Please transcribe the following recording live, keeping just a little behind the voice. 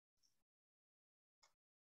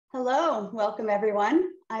Hello, welcome everyone.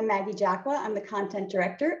 I'm Maggie Jacqua. I'm the content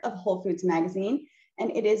director of Whole Foods Magazine,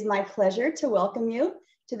 and it is my pleasure to welcome you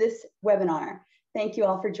to this webinar. Thank you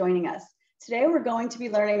all for joining us. Today, we're going to be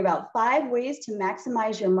learning about 5 ways to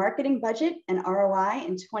maximize your marketing budget and ROI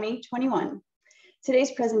in 2021.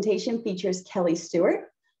 Today's presentation features Kelly Stewart.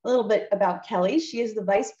 A little bit about Kelly. She is the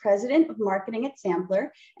Vice President of Marketing at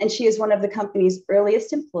Sampler, and she is one of the company's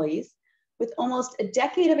earliest employees. With almost a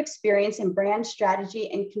decade of experience in brand strategy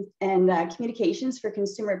and communications for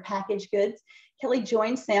consumer packaged goods, Kelly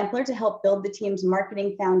joined Sampler to help build the team's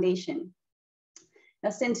marketing foundation. Now,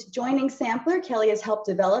 since joining Sampler, Kelly has helped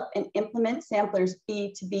develop and implement Sampler's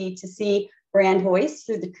B2B2C brand voice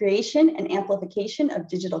through the creation and amplification of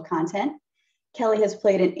digital content. Kelly has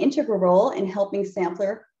played an integral role in helping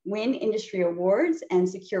Sampler win industry awards and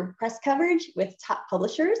secure press coverage with top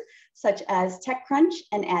publishers such as TechCrunch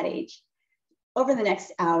and Ad Age. Over the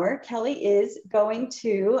next hour, Kelly is going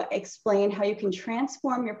to explain how you can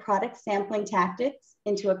transform your product sampling tactics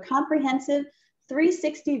into a comprehensive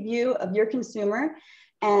 360 view of your consumer.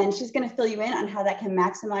 And she's going to fill you in on how that can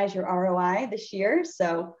maximize your ROI this year.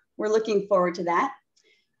 So we're looking forward to that.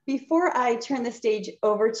 Before I turn the stage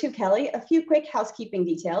over to Kelly, a few quick housekeeping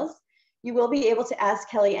details. You will be able to ask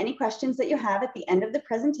Kelly any questions that you have at the end of the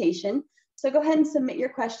presentation. So go ahead and submit your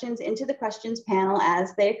questions into the questions panel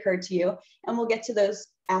as they occur to you, and we'll get to those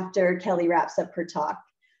after Kelly wraps up her talk.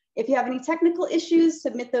 If you have any technical issues,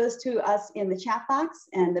 submit those to us in the chat box,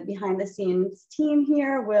 and the behind the scenes team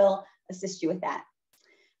here will assist you with that.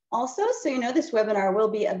 Also, so you know, this webinar will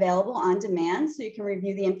be available on demand, so you can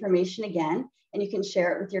review the information again, and you can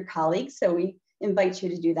share it with your colleagues, so we invite you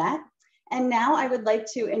to do that. And now I would like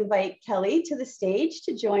to invite Kelly to the stage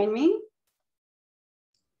to join me.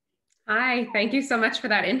 Hi, thank you so much for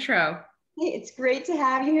that intro. Hey, it's great to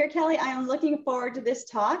have you here, Kelly. I am looking forward to this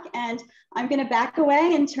talk, and I'm going to back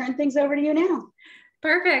away and turn things over to you now.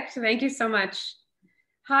 Perfect. Thank you so much.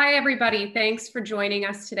 Hi, everybody. Thanks for joining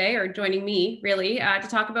us today, or joining me, really, to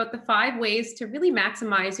talk about the 5 ways to really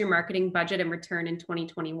maximize your marketing budget and return in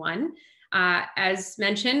 2021. As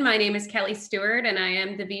mentioned, my name is Kelly Stewart, and I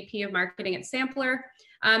am the VP of Marketing at Sampler.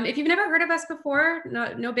 If you've never heard of us before,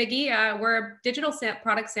 no biggie. We're a digital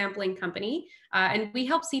product sampling company, and we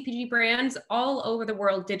help CPG brands all over the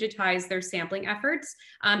world digitize their sampling efforts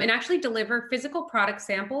and actually deliver physical product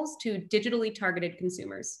samples to digitally targeted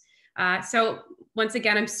consumers. So once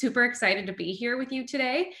again, I'm super excited to be here with you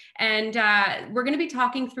today, and we're going to be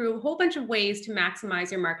talking through a whole bunch of ways to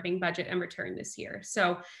maximize your marketing budget and return this year.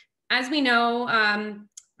 So as we know,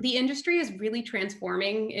 the industry is really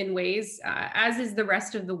transforming in ways, as is the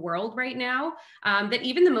rest of the world right now, that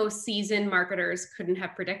even the most seasoned marketers couldn't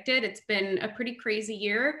have predicted. It's been a pretty crazy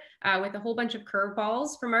year with a whole bunch of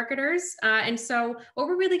curveballs for marketers. And so what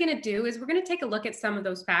we're really going to do is we're going to take a look at some of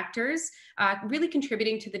those factors really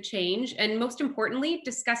contributing to the change, and most importantly,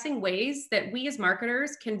 discussing ways that we as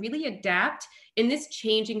marketers can really adapt in this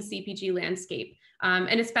changing CPG landscape,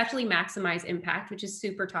 and especially maximize impact, which is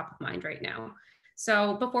super top of mind right now.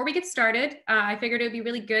 So before we get started, I figured it would be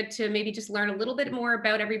really good to maybe just learn a little bit more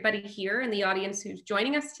about everybody here in the audience who's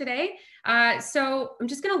joining us today. So I'm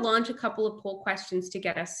just going to launch a couple of poll questions to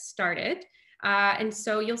get us started. And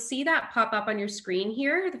so you'll see that pop up on your screen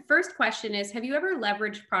here. The first question is, have you ever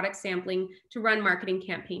leveraged product sampling to run marketing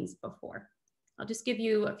campaigns before? I'll just give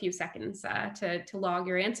you a few seconds to log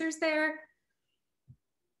your answers there.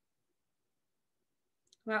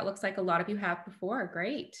 Well, it looks like a lot of you have before.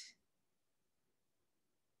 Great.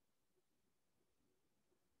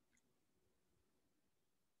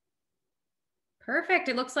 Perfect.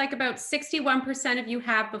 It looks like about 61% of you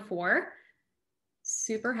have before.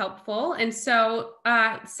 Super helpful. And so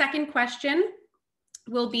second question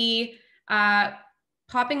will be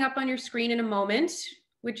popping up on your screen in a moment,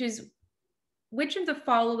 which is, which of the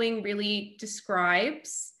following really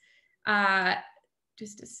describes,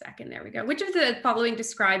 just a second, there we go. Which of the following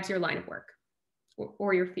describes your line of work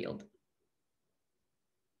or your field?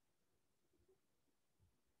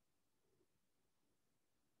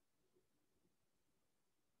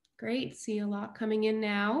 Great, see a lot coming in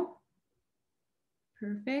now.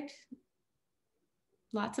 Perfect.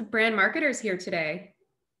 Lots of brand marketers here today.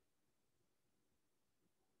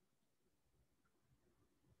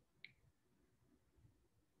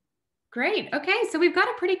 Great. Okay, so we've got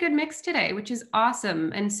a pretty good mix today, which is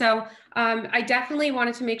awesome. And so I definitely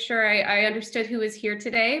wanted to make sure I understood who is here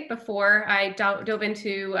today before I dove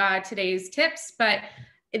into today's tips, but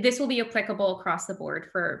this will be applicable across the board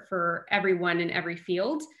for everyone in every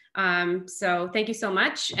field. So thank you so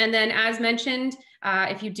much. And then as mentioned,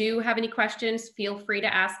 if you do have any questions, feel free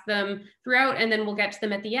to ask them throughout, and then we'll get to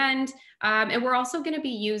them at the end. And we're also going to be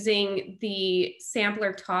using the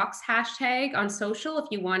Sampler Talks hashtag on social. If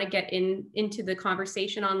you want to get into the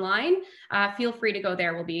conversation online, feel free to go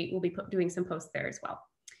there. We'll be doing some posts there as well.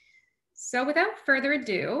 So without further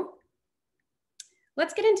ado,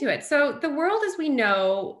 let's get into it. So the world as we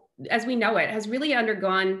know it has really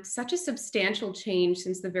undergone such a substantial change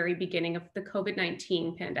since the very beginning of the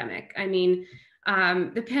COVID-19 pandemic. I mean,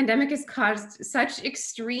 the pandemic has caused such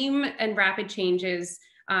extreme and rapid changes,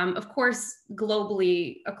 of course,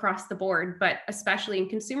 globally across the board, but especially in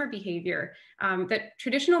consumer behavior, that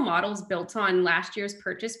traditional models built on last year's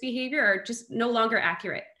purchase behavior are just no longer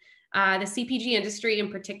accurate. The CPG industry in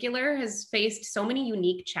particular has faced so many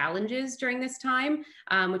unique challenges during this time,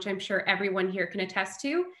 which I'm sure everyone here can attest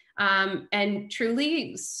to. And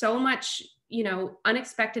truly so much,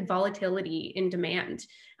 unexpected volatility in demand,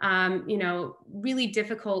 really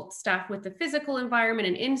difficult stuff with the physical environment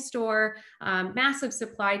and in-store, massive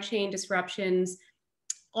supply chain disruptions,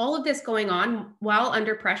 all of this going on while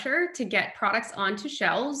under pressure to get products onto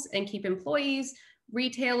shelves and keep employees,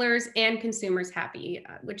 retailers, and consumers happy,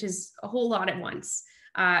 which is a whole lot at once.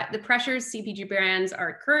 The pressures CPG brands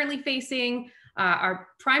are currently facing are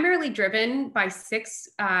primarily driven by 6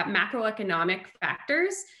 macroeconomic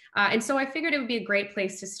factors. And so I figured it would be a great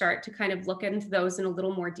place to start to kind of look into those in a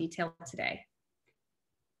little more detail today.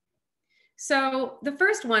 So the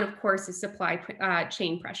first one, of course, is supply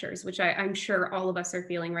chain pressures, which I'm sure all of us are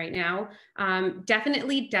feeling right now.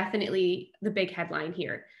 Definitely the big headline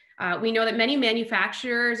here. We know that many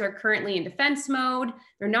manufacturers are currently in defense mode.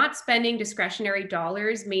 They're not spending discretionary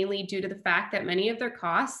dollars, mainly due to the fact that many of their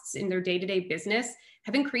costs in their day-to-day business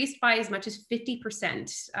have increased by as much as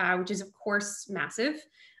 50%, which is of course massive.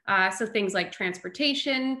 So things like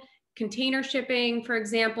transportation, container shipping, for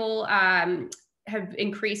example, have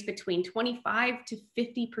increased between 25 to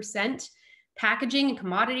 50%. Packaging and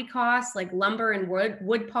commodity costs like lumber and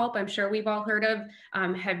wood pulp, I'm sure we've all heard of,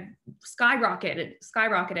 have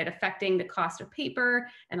skyrocketed, affecting the cost of paper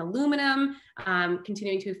and aluminum,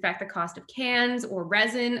 continuing to affect the cost of cans or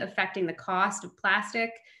resin, affecting the cost of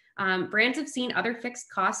plastic. Brands have seen other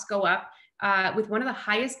fixed costs go up, with one of the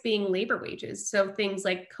highest being labor wages. So things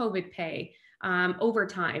like COVID pay,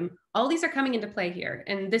 overtime, all these are coming into play here.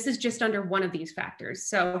 And this is just under one of these factors.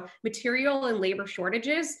 So material and labor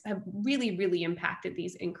shortages have really impacted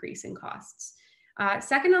these increasing costs.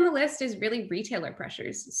 Second on the list is really retailer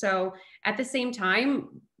pressures. So at the same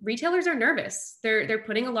time, retailers are nervous. They're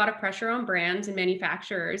putting a lot of pressure on brands and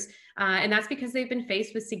manufacturers. And that's because they've been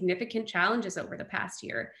faced with significant challenges over the past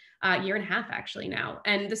year and a half actually now.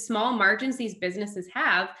 And the small margins these businesses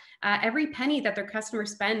have, every penny that their customer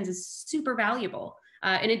spends is super valuable.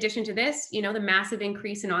 In addition to this, the massive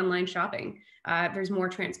increase in online shopping. There's more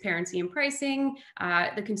transparency in pricing.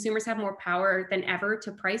 The consumers have more power than ever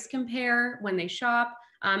to price compare when they shop,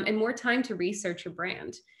 and more time to research your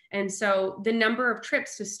brand. And so the number of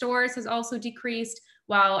trips to stores has also decreased,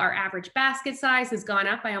 while our average basket size has gone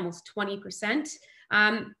up by almost 20%.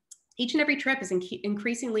 Each and every trip is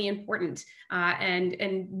increasingly important,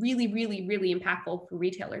 and really impactful for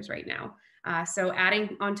retailers right now. So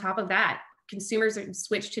adding on top of that, consumers have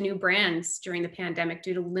switched to new brands during the pandemic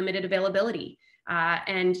due to limited availability.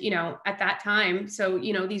 And, at that time, so,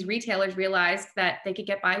 these retailers realized that they could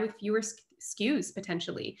get by with fewer SKUs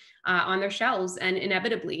potentially on their shelves, and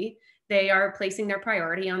inevitably they are placing their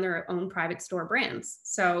priority on their own private store brands.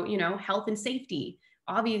 So, health and safety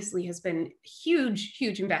obviously has been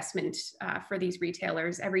huge investment for these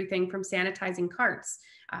retailers, everything from sanitizing carts,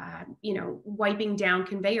 wiping down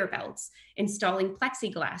conveyor belts, installing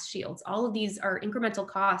plexiglass shields. All of these are incremental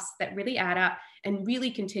costs that really add up and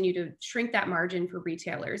really continue to shrink that margin for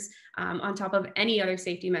retailers, on top of any other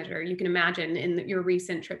safety measure you can imagine in your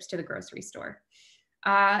recent trips to the grocery store.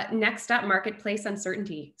 Next up, marketplace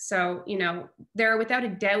uncertainty. So, there are without a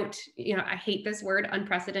doubt, I hate this word,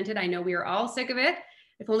 unprecedented. I know we are all sick of it.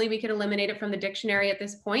 If only we could eliminate it from the dictionary at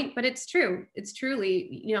this point, but it's true. It's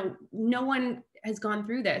truly, no one has gone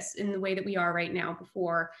through this in the way that we are right now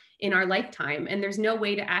before in our lifetime. And there's no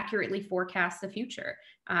way to accurately forecast the future.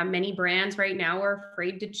 Many brands right now are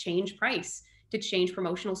afraid to change price, to change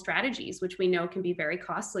promotional strategies, which we know can be very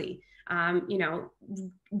costly.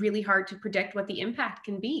 Really hard to predict what the impact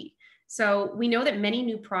can be. So we know that many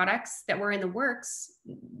new products that were in the works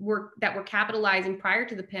that were capitalizing prior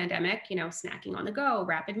to the pandemic, snacking on the go,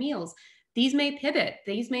 rapid meals, these may pivot.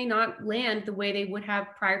 These may not land the way they would have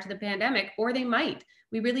prior to the pandemic, or they might.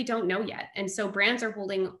 We really don't know yet. And so brands are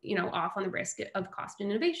holding, off on the risk of cost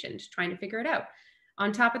and innovation, just trying to figure it out.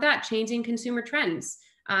 On top of that, changing consumer trends.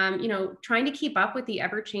 Trying to keep up with the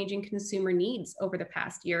ever-changing consumer needs over the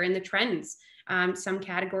past year and the trends. Some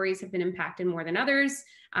categories have been impacted more than others.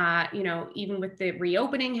 Even with the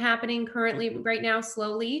reopening happening currently right now,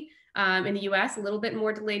 slowly in the US, a little bit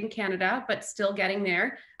more delayed in Canada, but still getting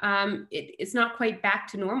there. It's not quite back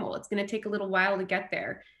to normal. It's going to take a little while to get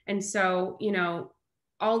there. And so,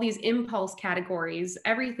 all these impulse categories,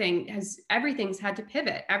 everything's had to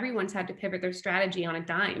pivot. Everyone's had to pivot their strategy on a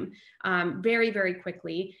dime very, very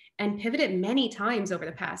quickly, and pivoted many times over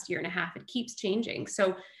the past year and a half. It keeps changing.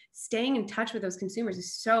 So staying in touch with those consumers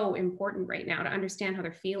is so important right now to understand how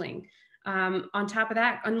they're feeling. On top of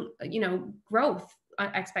that, growth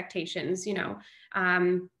expectations,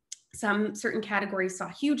 some certain categories saw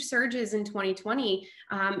huge surges in 2020,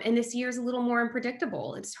 and this year is a little more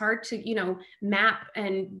unpredictable. It's hard to, map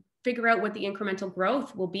and figure out what the incremental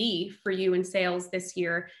growth will be for you in sales this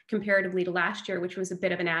year comparatively to last year, which was a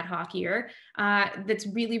bit of an ad hoc year. That's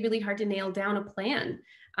really, really hard to nail down a plan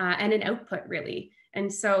and an output, really.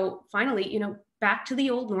 And so finally, back to the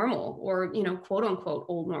old normal, or, quote unquote,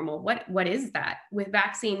 old normal. What is that? With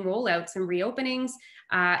vaccine rollouts and reopenings,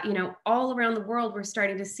 all around the world, we're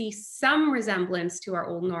starting to see some resemblance to our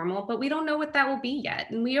old normal, but we don't know what that will be yet.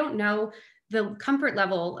 And we don't know the comfort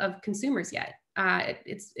level of consumers yet.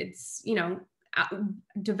 It's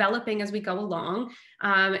developing as we go along.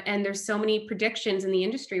 And there's so many predictions in the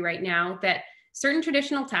industry right now that certain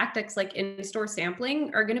traditional tactics like in-store sampling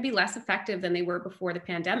are going to be less effective than they were before the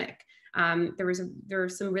pandemic. There were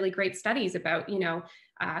some really great studies about,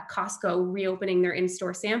 Costco reopening their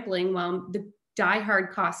in-store sampling. While the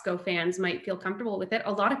diehard Costco fans might feel comfortable with it,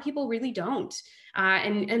 a lot of people really don't.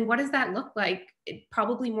 And what does that look like? It's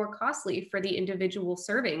probably more costly for the individual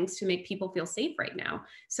servings to make people feel safe right now.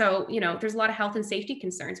 So, there's a lot of health and safety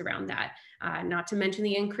concerns around that, not to mention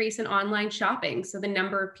the increase in online shopping. So the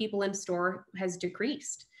number of people in store has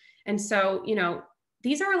decreased. And so,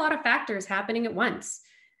 these are a lot of factors happening at once.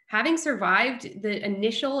 Having survived the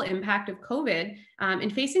initial impact of COVID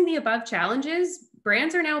and facing the above challenges,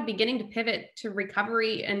 brands are now beginning to pivot to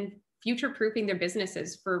recovery and future-proofing their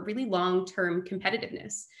businesses for really long-term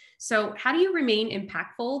competitiveness. So how do you remain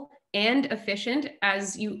impactful and efficient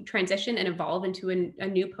as you transition and evolve into a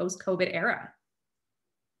new post-COVID era?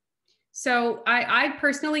 So I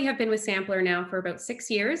personally have been with Sampler now for about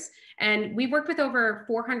 6 years, and we've worked with over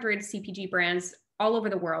 400 CPG brands all over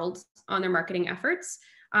the world on their marketing efforts,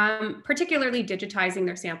 particularly digitizing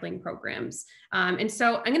their sampling programs. And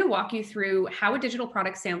so I'm going to walk you through how a digital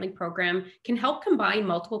product sampling program can help combine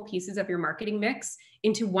multiple pieces of your marketing mix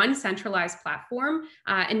into one centralized platform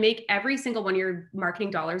and make every single one of your marketing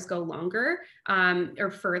dollars go longer or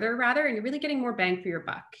further rather, and you're really getting more bang for your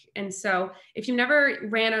buck. And so if you've never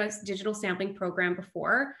ran a digital sampling program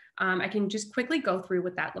before, I can just quickly go through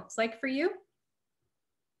what that looks like for you.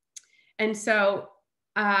 And so,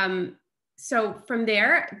 from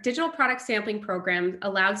there, digital product sampling program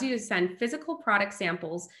allows you to send physical product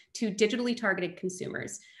samples to digitally targeted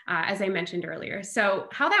consumers, as I mentioned earlier. So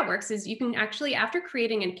how that works is you can actually, after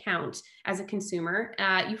creating an account as a consumer,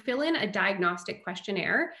 you fill in a diagnostic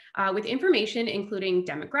questionnaire with information including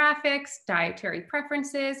demographics, dietary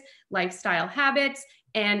preferences, lifestyle habits,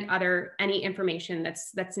 and any information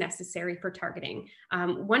that's necessary for targeting.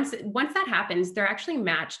 Once that happens, they're actually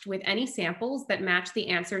matched with any samples that match the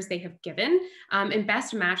answers they have given and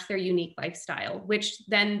best match their unique lifestyle, which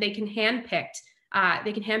then they can handpick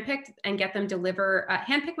and get them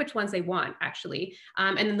handpick which ones they want, actually.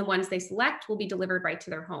 And then the ones they select will be delivered right to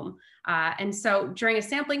their home. And so during a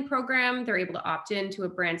sampling program, they're able to opt into a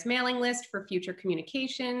brand's mailing list for future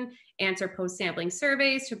communication, answer post-sampling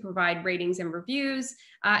surveys to provide ratings and reviews,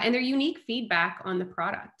 and their unique feedback on the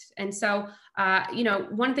product. And so, one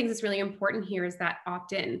of the things that's really important here is that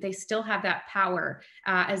opt-in. They still have that power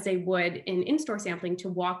as they would in in-store sampling to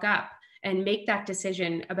walk up and make that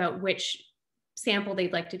decision about which sample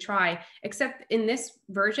they'd like to try, except in this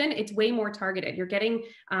version, it's way more targeted. You're getting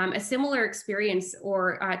a similar experience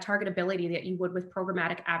or targetability that you would with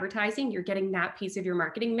programmatic advertising. You're getting that piece of your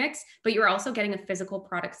marketing mix, but you're also getting a physical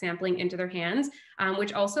product sampling into their hands,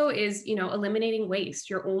 which also is, eliminating waste.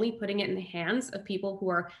 You're only putting it in the hands of people who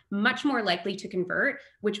are much more likely to convert,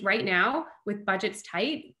 which right now, with budgets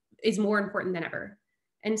tight, is more important than ever.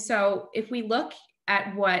 And so if we look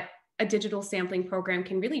at what a digital sampling program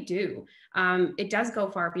can really do, it does go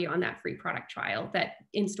far beyond that free product trial that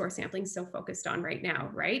in-store sampling is so focused on right now,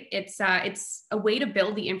 right? It's a way to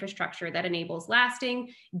build the infrastructure that enables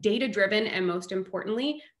lasting, data-driven, and most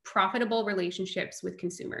importantly, profitable relationships with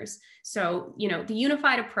consumers. So, the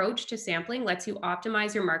unified approach to sampling lets you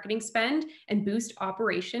optimize your marketing spend and boost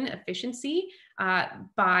operation efficiency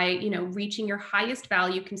by, reaching your highest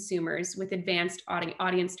value consumers with advanced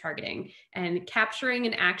audience targeting and capturing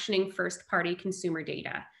and actioning first-party consumer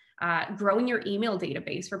data. Growing your email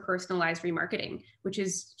database for personalized remarketing, which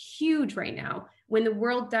is huge right now. When the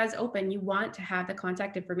world does open, you want to have the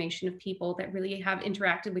contact information of people that really have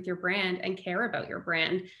interacted with your brand and care about your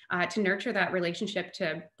brand to nurture that relationship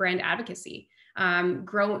to brand advocacy.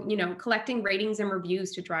 Collecting ratings and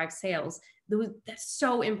reviews to drive sales. That's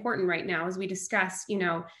so important right now as we discuss,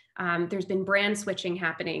 there's been brand switching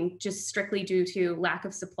happening just strictly due to lack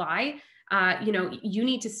of supply. You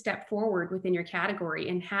need to step forward within your category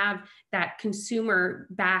and have that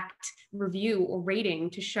consumer-backed review or rating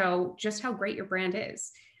to show just how great your brand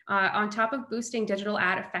is. On top of boosting digital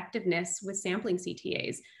ad effectiveness with sampling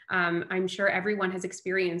CTAs, I'm sure everyone has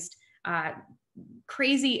experienced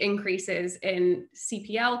crazy increases in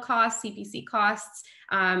CPL costs, CPC costs,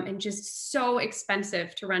 and just so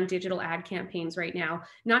expensive to run digital ad campaigns right now.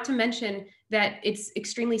 Not to mention that it's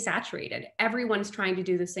extremely saturated. Everyone's trying to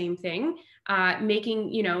do the same thing,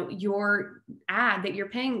 making your ad that you're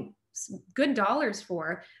paying good dollars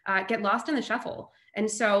for get lost in the shuffle. And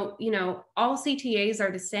so, all CTAs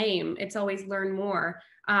are the same. It's always learn more.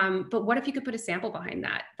 But what if you could put a sample behind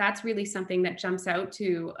that? That's really something that jumps out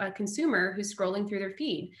to a consumer who's scrolling through their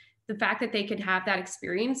feed. The fact that they could have that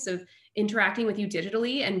experience of interacting with you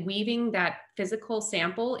digitally and weaving that physical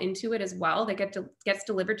sample into it as well that gets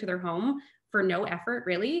delivered to their home for no effort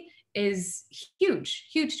really is huge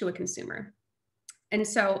to a consumer. And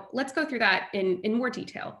so let's go through that in more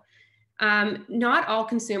detail. Not all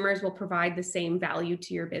consumers will provide the same value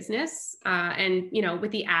to your business. And,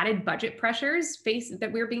 with the added budget pressures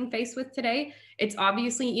that we're being faced with today, it's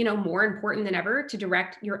obviously, more important than ever to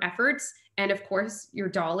direct your efforts and of course your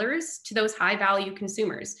dollars to those high value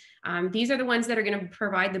consumers. These are the ones that are going to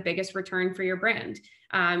provide the biggest return for your brand.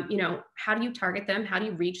 How do you target them? How do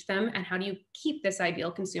you reach them? And how do you keep this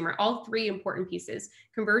ideal consumer? All three important pieces.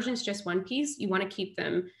 Conversion is just one piece. You want to keep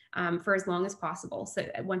them for as long as possible. So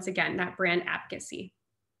once again, that brand advocacy.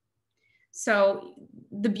 So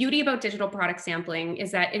the beauty about digital product sampling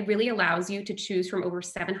is that it really allows you to choose from over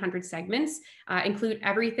 700 segments, include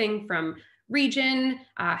everything from region,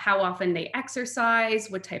 how often they exercise,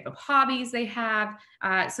 what type of hobbies they have.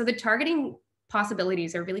 So the targeting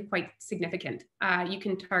possibilities are really quite significant. You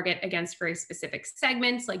can target against very specific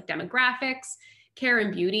segments like demographics, care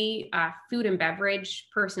and beauty, food and beverage,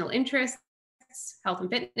 personal interests, health and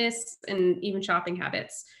fitness, and even shopping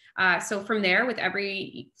habits. So from there, with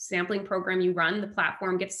every sampling program you run, the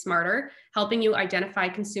platform gets smarter, helping you identify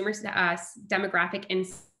consumer demographic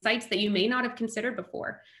insights that you may not have considered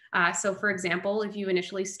before. So for example, if you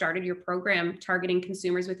initially started your program targeting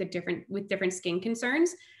consumers with different skin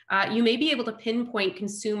concerns, you may be able to pinpoint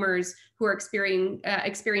consumers who are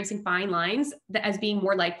experiencing fine lines as being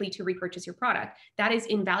more likely to repurchase your product. That is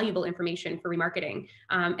invaluable information for remarketing.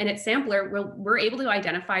 And at Sampler, we're able to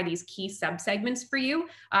identify these key subsegments for you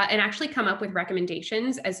and actually come up with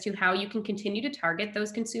recommendations as to how you can continue to target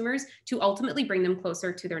those consumers to ultimately bring them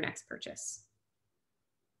closer to their next purchase.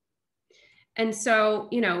 And so,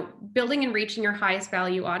 building and reaching your highest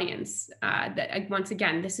value audience, once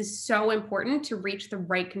again, this is so important to reach the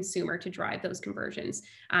right consumer to drive those conversions.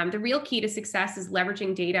 The real key to success is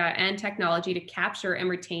leveraging data and technology to capture and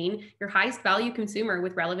retain your highest value consumer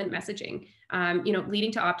with relevant messaging,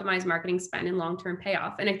 leading to optimized marketing spend and long-term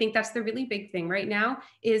payoff. And I think that's the really big thing right now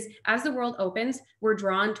is as the world opens, we're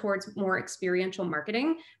drawn towards more experiential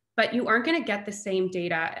marketing, but you aren't going to get the same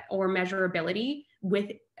data or measurability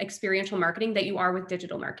with experiential marketing that you are with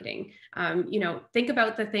digital marketing. Think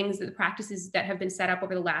about the practices that have been set up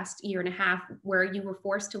over the last year and a half where you were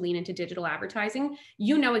forced to lean into digital advertising.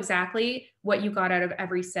 You know exactly what you got out of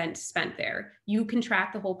every cent spent there. You can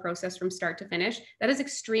track the whole process from start to finish. That is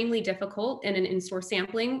extremely difficult in an in-store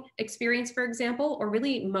sampling experience, for example, or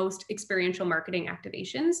really most experiential marketing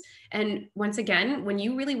activations. And once again, when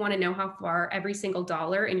you really want to know how far every single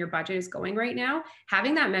dollar in your budget is going right now,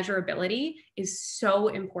 having that measurability is so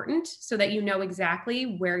important so that you know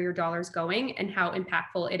exactly where your dollar's going and how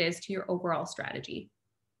impactful it is to your overall strategy.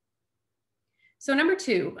 So number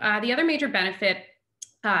two, the other major benefit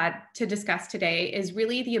to discuss today is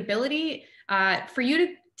really the ability for you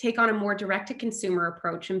to take on a more direct-to-consumer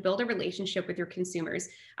approach and build a relationship with your consumers.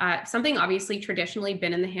 Something obviously traditionally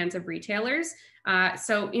been in the hands of retailers.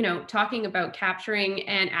 So, talking about capturing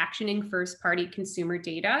and actioning first-party consumer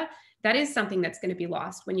data, that is something that's going to be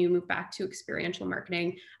lost when you move back to experiential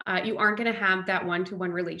marketing. You aren't going to have that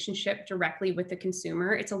one-to-one relationship directly with the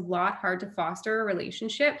consumer. It's a lot hard to foster a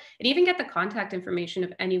relationship and even get the contact information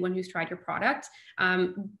of anyone who's tried your product.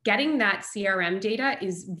 Getting that CRM data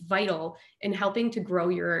is vital in helping to grow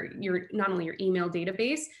your not only your email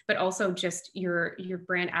database, but also just your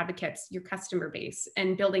brand advocates, your customer base,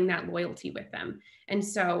 and building that loyalty with them. And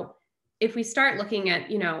so if we start looking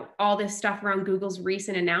at, all this stuff around Google's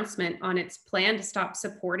recent announcement on its plan to stop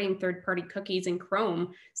supporting third-party cookies in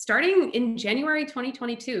Chrome, starting in January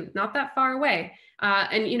 2022, not that far away.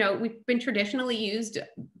 And it's been traditionally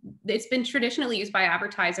used by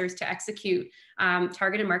advertisers to execute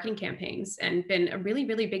targeted marketing campaigns, and been a really,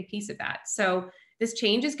 really big piece of that. So this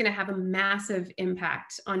change is going to have a massive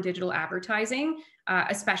impact on digital advertising,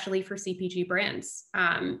 especially for CPG brands.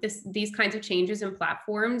 These kinds of changes in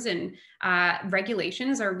platforms and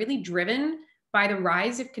regulations are really driven by the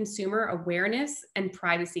rise of consumer awareness and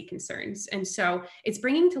privacy concerns. And so it's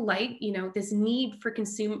bringing to light, this need for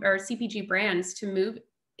CPG brands to move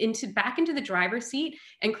back into the driver's seat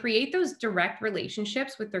and create those direct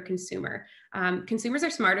relationships with their consumer. Consumers are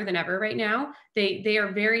smarter than ever right now. They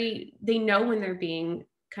know when they're being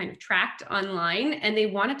kind of tracked online, and they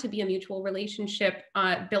want it to be a mutual relationship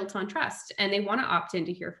built on trust, and they want to opt in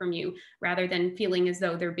to hear from you rather than feeling as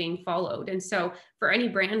though they're being followed. And so for any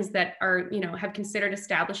brands that are, have considered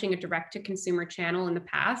establishing a direct to consumer channel in the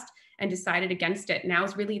past and decided against it, now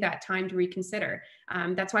is really that time to reconsider.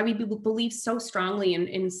 That's why we believe so strongly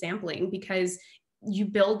in sampling, because you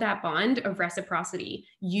build that bond of reciprocity.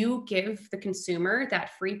 You give the consumer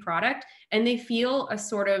that free product, and they feel a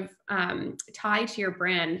sort of tie to your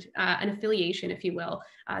brand, an affiliation, if you will,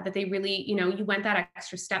 that they really, you went that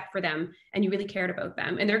extra step for them and you really cared about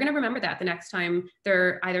them. And they're going to remember that the next time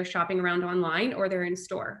they're either shopping around online or they're in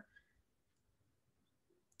store.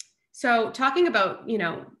 So talking about,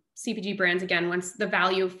 CPG brands, again, once the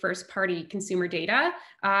value of first-party consumer data,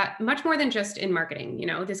 much more than just in marketing.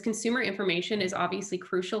 This consumer information is obviously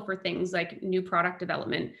crucial for things like new product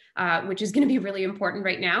development, which is going to be really important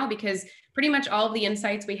right now, because pretty much all of the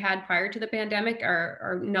insights we had prior to the pandemic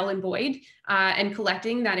are null and void. And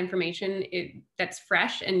collecting that information that's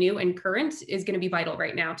fresh and new and current is going to be vital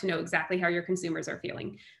right now to know exactly how your consumers are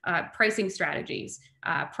feeling. Pricing strategies,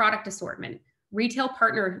 product assortment, retail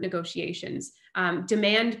partner negotiations,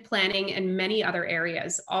 demand planning, and many other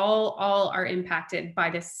areas all are impacted by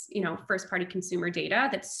this, first-party consumer data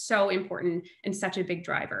that's so important and such a big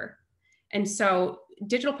driver. And so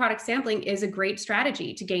digital product sampling is a great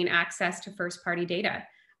strategy to gain access to first-party data.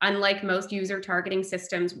 Unlike most user targeting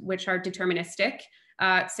systems, which are deterministic,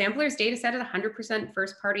 Sampler's data set is 100%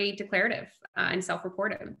 first-party declarative and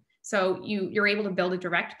self-reported. So you're able to build a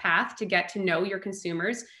direct path to get to know your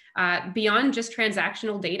consumers beyond just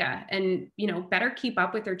transactional data, and better keep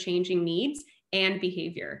up with their changing needs and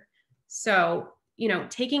behavior. So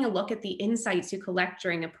taking a look at the insights you collect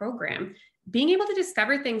during a program, being able to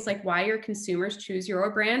discover things like why your consumers choose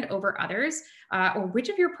your brand over others, or which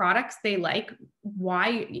of your products they like,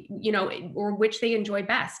 why, or which they enjoy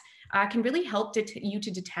best, can really help you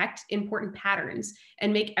to detect important patterns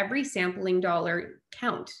and make every sampling dollar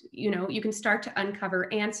count. You can start to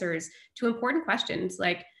uncover answers to important questions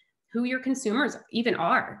like who your consumers even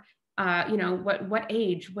are, what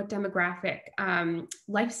age, what demographic,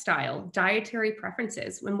 lifestyle, dietary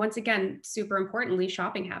preferences, and once again, super importantly,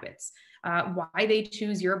 shopping habits, why they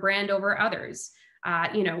choose your brand over others.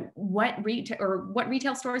 What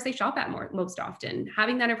retail stores they shop at most often.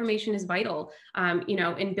 Having that information is vital,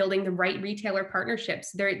 in building the right retailer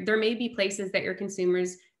partnerships. There may be places that your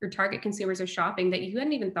target consumers are shopping that you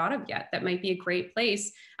hadn't even thought of yet that might be a great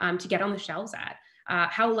place to get on the shelves at.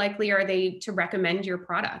 How likely are they to recommend your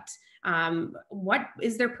product? What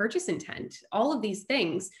is their purchase intent? All of these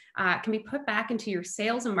things can be put back into your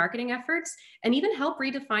sales and marketing efforts, and even help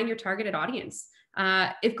redefine your targeted audience.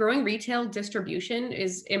 If growing retail distribution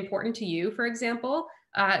is important to you, for example,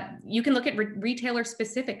 you can look at retailer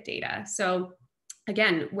specific data. So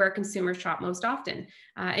again, where consumers shop most often,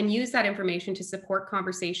 and use that information to support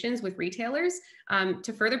conversations with retailers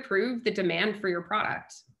to further prove the demand for your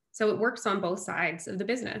product. So it works on both sides of the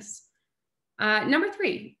business. Number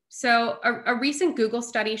 3, so a recent Google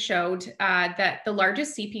study showed that the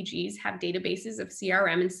largest CPGs have databases of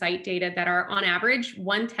CRM and site data that are on average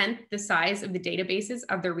 1/10 the size of the databases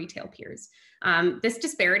of their retail peers. This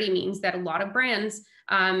disparity means that a lot of brands,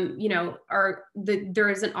 there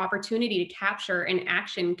is an opportunity to capture and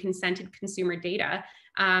action consented consumer data,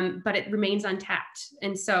 but it remains untapped.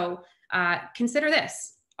 And so consider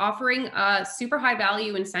this. offering a super high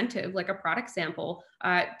value incentive like a product sample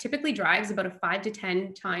typically drives about a 5 to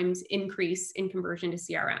 10 times increase in conversion to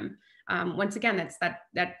CRM. Once again, that's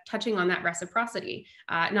that touching on that reciprocity.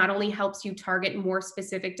 Not only helps you target more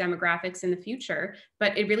specific demographics in the future,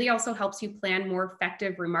 but it really also helps you plan more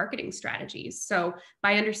effective remarketing strategies. So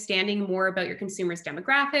by understanding more about your consumers'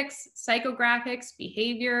 demographics, psychographics,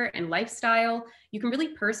 behavior, and lifestyle, you can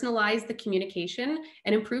really personalize the communication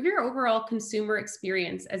and improve your overall consumer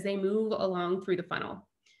experience as they move along through the funnel.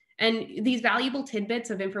 And these valuable tidbits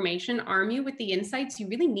of information arm you with the insights you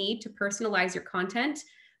really need to personalize your content,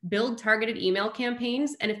 build targeted email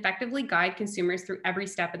campaigns, and effectively guide consumers through every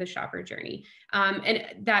step of the shopper journey. And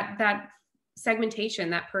that segmentation,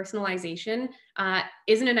 that personalization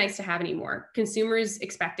isn't a nice to have anymore. Consumers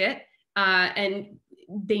expect it and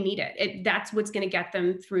they need it. That's what's going to get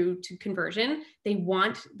them through to conversion. They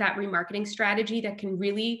want that remarketing strategy that can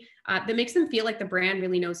really, that makes them feel like the brand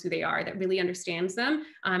really knows who they are, that really understands them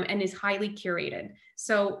and is highly curated.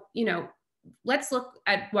 So, let's look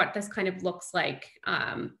at what this kind of looks like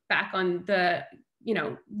back on the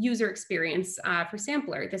user experience for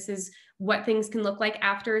Sampler. This is what things can look like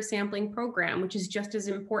after a sampling program, which is just as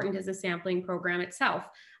important as the sampling program itself.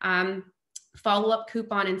 Follow-up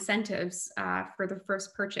coupon incentives for the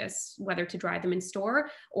first purchase, whether to drive them in store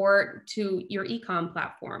or to your e-com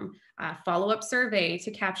platform. Follow-up survey to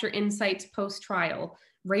capture insights post-trial.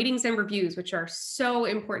 Ratings and reviews, which are so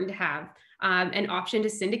important to have. An option to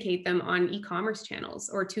syndicate them on e-commerce channels,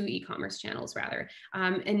 or to e-commerce channels rather,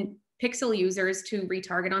 and pixel users to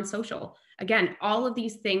retarget on social. Again, all of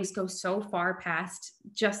these things go so far past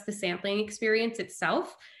just the sampling experience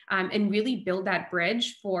itself, and really build that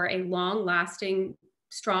bridge for a long-lasting,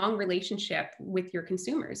 strong relationship with your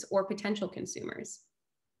consumers or potential consumers.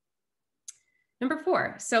 Number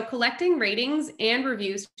 4, so collecting ratings and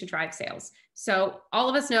reviews to drive sales. So all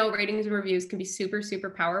of us know ratings and reviews can be super, super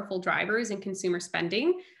powerful drivers in consumer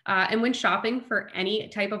spending. And when shopping for any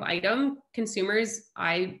type of item, consumers,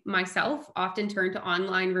 I myself, often turn to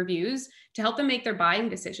online reviews to help them make their buying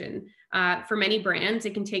decision. For many brands,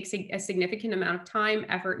 it can take a significant amount of time,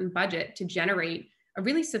 effort, and budget to generate a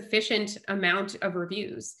really sufficient amount of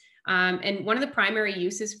reviews. And one of the primary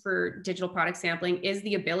uses for digital product sampling is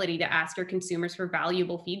the ability to ask your consumers for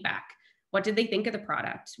valuable feedback. What did they think of the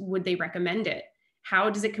product? Would they recommend it? How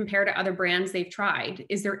does it compare to other brands they've tried?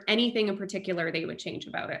 Is there anything in particular they would change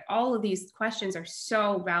about it? All of these questions are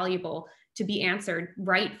so valuable to be answered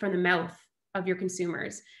right from the mouth of your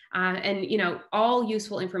consumers. And all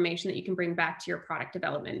useful information that you can bring back to your product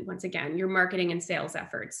development. Once again, your marketing and sales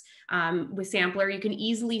efforts. With Sampler, you can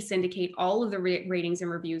easily syndicate all of the ratings and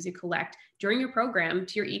reviews you collect during your program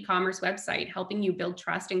to your e-commerce website, helping you build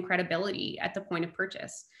trust and credibility at the point of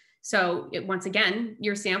purchase. So once again,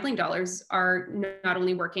 your sampling dollars are not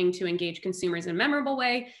only working to engage consumers in a memorable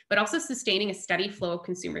way, but also sustaining a steady flow of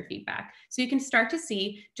consumer feedback. So you can start to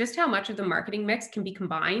see just how much of the marketing mix can be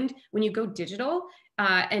combined when you go digital.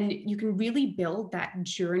 And you can really build that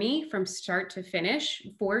journey from start to finish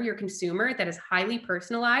for your consumer that is highly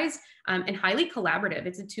personalized and highly collaborative.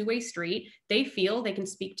 It's a two-way street. They feel they can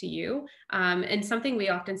speak to you. And something we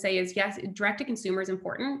often say is, yes, direct to consumer is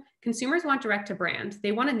important. Consumers want direct to brand.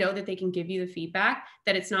 They want to know that they can give you the feedback,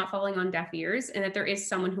 that it's not falling on deaf ears, and that there is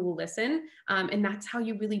someone who will listen. And that's how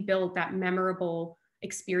you really build that memorable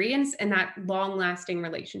experience and that long-lasting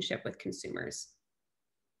relationship with consumers.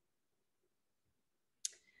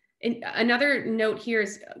 And another note here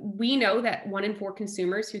is we know that 1 in 4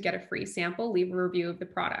 consumers who get a free sample leave a review of the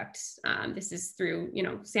product. This is through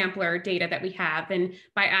sampler data that we have. And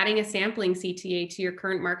by adding a sampling CTA to your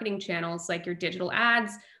current marketing channels, like your digital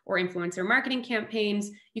ads or influencer marketing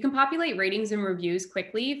campaigns, you can populate ratings and reviews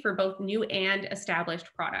quickly for both new and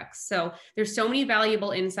established products. So there's so many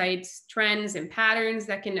valuable insights, trends, and patterns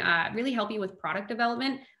that can really help you with product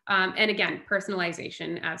development. And again,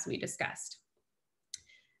 personalization, as we discussed.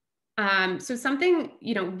 So something,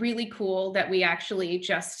 really cool that we actually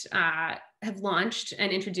just have launched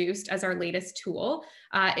and introduced as our latest tool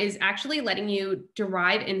is actually letting you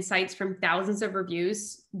derive insights from thousands of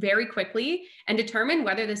reviews very quickly and determine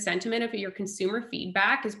whether the sentiment of your consumer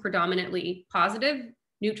feedback is predominantly positive,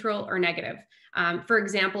 neutral, or negative. For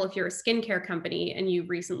example, if you're a skincare company and you've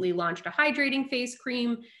recently launched a hydrating face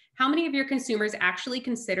cream, how many of your consumers actually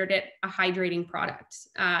considered it a hydrating product?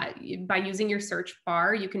 By using your search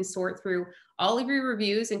bar, you can sort through all of your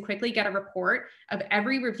reviews and quickly get a report of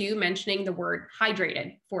every review mentioning the word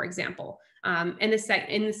hydrated, for example. And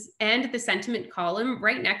the sentiment column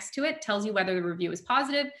right next to it tells you whether the review is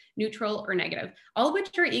positive, neutral, or negative, all of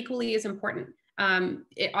which are equally as important.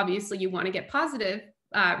 Obviously, you want to get positive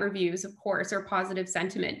reviews, of course, or positive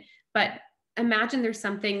sentiment, but imagine there's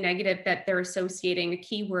something negative that they're associating, a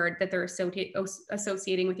keyword that they're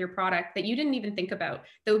associating with your product that you didn't even think about,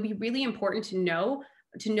 that would be really important to know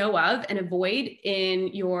of and avoid in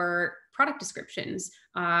your product descriptions,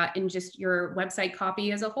 in just your website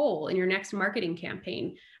copy as a whole, in your next marketing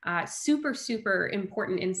campaign. Super, super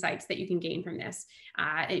important insights that you can gain from this.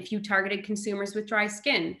 If you targeted consumers with dry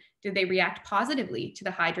skin, did they react positively to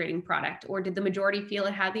the hydrating product, or did the majority feel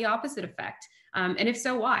it had the opposite effect? And if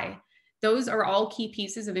so, why? Those are all key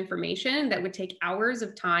pieces of information that would take hours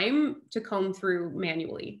of time to comb through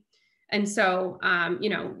manually. And so,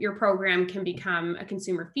 your program can become a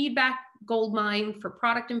consumer feedback goldmine for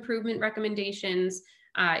product improvement recommendations.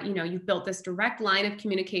 You've built this direct line of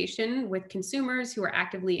communication with consumers who are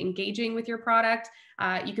actively engaging with your product.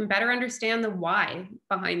 You can better understand the why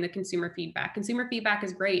behind the consumer feedback. Consumer feedback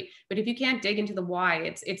is great, but if you can't dig into the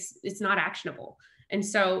why, it's not actionable. And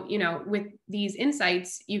so, with these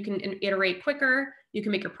insights, you can iterate quicker. You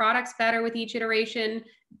can make your products better with each iteration.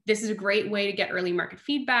 This is a great way to get early market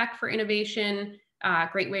feedback for innovation.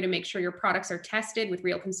 Great way to make sure your products are tested with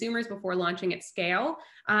real consumers before launching at scale.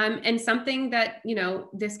 And something that,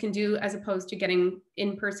 this can do as opposed to getting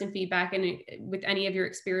in-person feedback and with any of your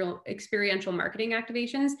experiential marketing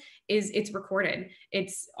activations is it's recorded.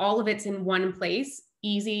 All of it's in one place,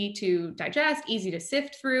 easy to digest, easy to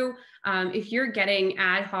sift through. If you're getting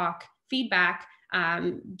ad hoc feedback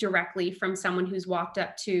directly from someone who's walked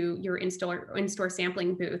up to your in-store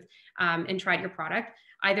sampling booth and tried your product,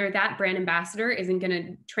 either that brand ambassador isn't going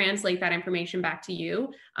to translate that information back to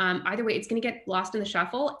you. Either way, it's going to get lost in the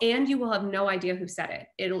shuffle, and you will have no idea who said it.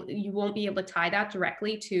 You won't be able to tie that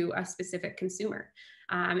directly to a specific consumer.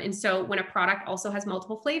 And so when a product also has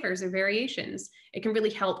multiple flavors or variations, it can really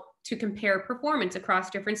help to compare performance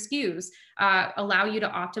across different SKUs, allow you to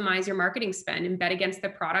optimize your marketing spend and bet against the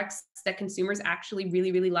products that consumers actually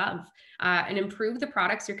really, really love, and improve the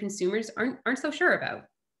products your consumers aren't so sure about.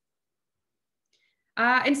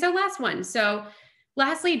 And so last one. So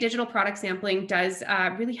lastly, digital product sampling does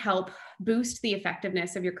really help boost the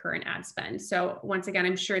effectiveness of your current ad spend. So once again,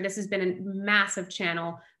 I'm sure this has been a massive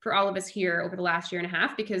channel for all of us here over the last year and a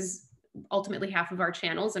half, because ultimately half of our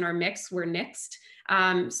channels in our mix were nixed.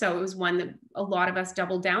 So it was one that a lot of us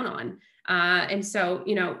doubled down on. And so,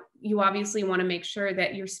 you obviously want to make sure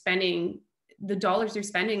that you're spending, the dollars you're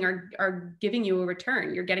spending are giving you a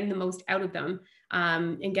return. You're getting the most out of them,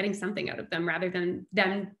 and getting something out of them, rather than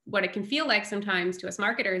what it can feel like sometimes to us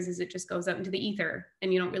marketers is it just goes out into the ether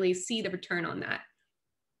and you don't really see the return on that.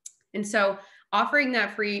 And so offering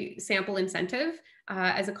that free sample incentive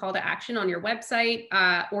as a call to action on your website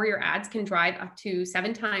or your ads can drive up to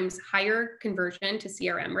 7 times higher conversion to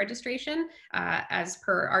CRM registration as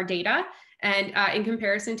per our data, and in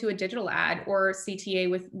comparison to a digital ad or CTA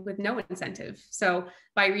with no incentive. So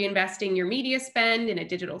by reinvesting your media spend in a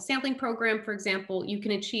digital sampling program, for example, you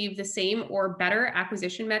can achieve the same or better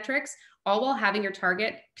acquisition metrics, all while having your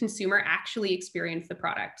target consumer actually experience the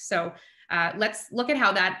product. So let's look at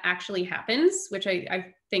how that actually happens, which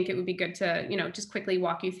I think it would be good to, just quickly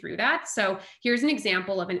walk you through that. So here's an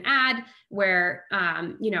example of an ad where,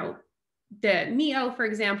 the Mio, for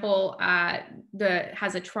example,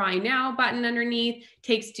 has a try now button underneath,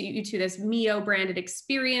 takes you to this Mio branded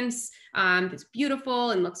experience. It's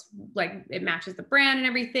beautiful and looks like it matches the brand and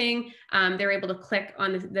everything. They're able to click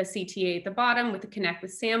on the CTA at the bottom with the Connect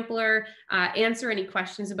with Sampler, answer any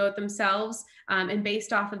questions about themselves. And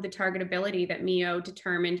based off of the targetability that Mio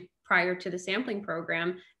determined prior to the sampling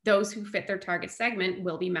program, those who fit their target segment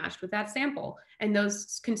will be matched with that sample. And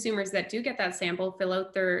those consumers that do get that sample fill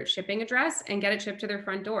out their shipping address and get it shipped to their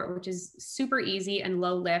front door, which is super easy and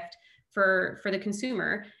low lift for the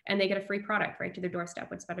consumer. And they get a free product right to their doorstep.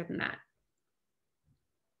 What's better than that?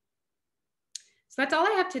 So that's all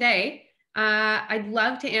I have today. I'd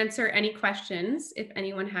love to answer any questions if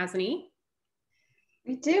anyone has any.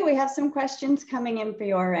 We do. We have some questions coming in for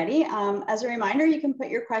you already. As a reminder, you can put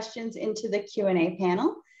your questions into the Q&A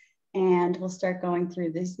panel, and we'll start going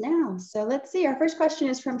through this now. So let's see. Our first question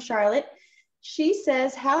is from Charlotte. She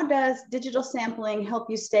says, how does digital sampling help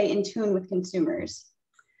you stay in tune with consumers?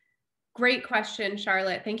 Great question,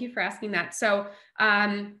 Charlotte. Thank you for asking that. So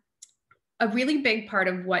a really big part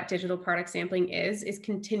of what digital product sampling is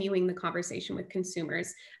continuing the conversation with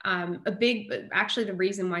consumers. Actually the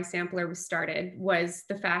reason why Sampler was started was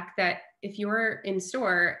the fact that if you're in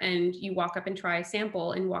store and you walk up and try a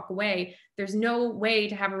sample and walk away, there's no way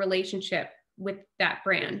to have a relationship with that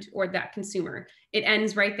brand or that consumer. It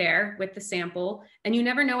ends right there with the sample, and you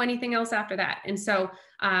never know anything else after that. And so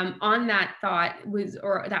on that thought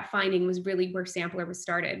that finding was really where Sampler was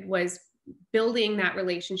started, was building that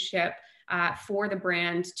relationship for the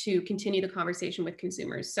brand to continue the conversation with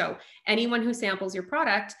consumers. So anyone who samples your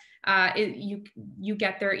product, you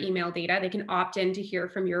get their email data. They can opt in to hear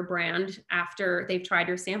from your brand after they've tried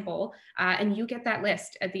your sample, and you get that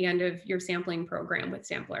list at the end of your sampling program with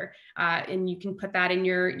Sampler. And you can put that in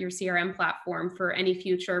your CRM platform for any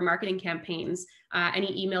future marketing campaigns,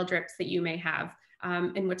 any email drips that you may have.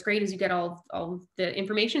 And what's great is you get all the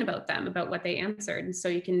information about them, about what they answered. And so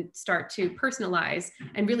you can start to personalize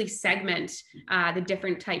and really segment the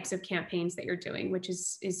different types of campaigns that you're doing, which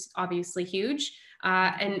is obviously huge.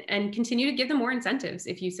 And continue to give them more incentives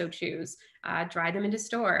if you so choose. Drive them into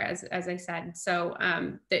store, as I said. So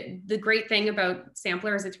the great thing about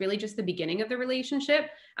Sampler is it's really just the beginning of the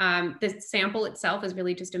relationship. The sample itself is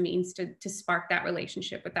really just a means to spark that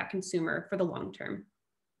relationship with that consumer for the long term.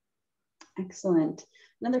 Excellent.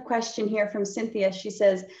 Another question here from Cynthia. She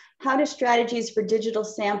says, how do strategies for digital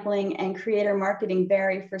sampling and creator marketing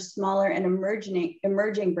vary for smaller and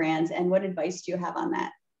emerging brands? And what advice do you have on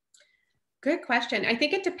that? Good question. I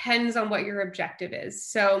think it depends on what your objective is.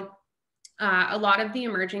 So a lot of the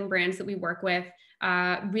emerging brands that we work with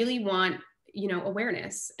really want,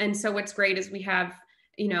 awareness. And so what's great is we have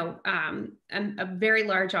a very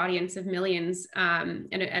large audience of millions and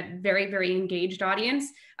a very, very engaged audience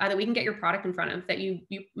that we can get your product in front of that you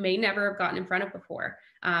may never have gotten in front of before.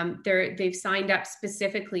 They've signed up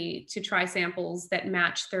specifically to try samples that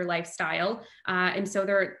match their lifestyle. And so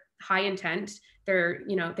they're high intent.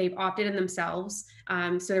 They've opted in themselves.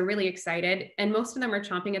 So they're really excited. And most of them are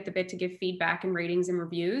chomping at the bit to give feedback and ratings and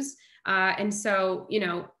reviews. And so,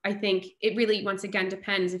 I think it really, once again,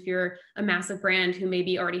 depends. If you're a massive brand who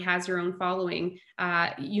maybe already has your own following,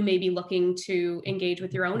 you may be looking to engage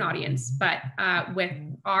with your own audience. But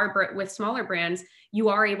with smaller brands, you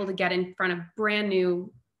are able to get in front of brand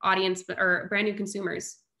new audience or brand new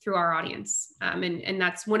consumers through our audience. And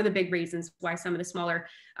that's one of the big reasons why some of the smaller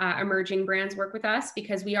emerging brands work with us,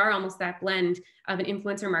 because we are almost that blend of an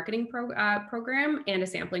influencer marketing program and a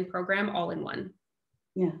sampling program all in one.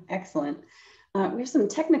 Yeah, excellent. We have some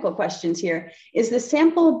technical questions here. Is the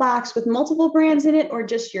sample box with multiple brands in it or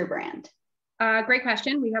just your brand? Great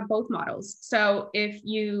question. We have both models. So if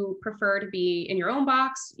you prefer to be in your own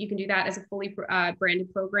box, you can do that as a fully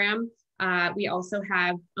branded program. We also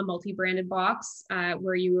have a multi-branded box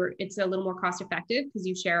where it's a little more cost effective because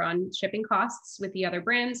you share on shipping costs with the other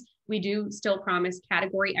brands. We do still promise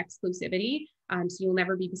category exclusivity. So you'll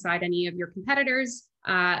never be beside any of your competitors,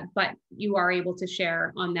 but you are able to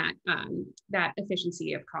share on that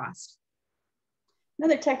efficiency of cost.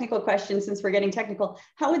 Another technical question, since we're getting technical,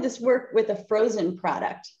 how would this work with a frozen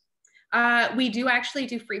product? We do actually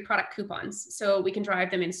do free product coupons. So we can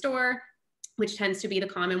drive them in store, which tends to be the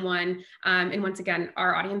common one. And once again,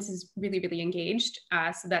 our audience is really, really engaged.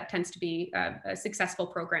 So that tends to be a successful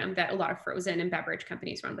program that a lot of frozen and beverage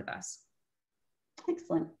companies run with us.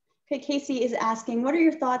 Excellent. Okay, Casey is asking, what are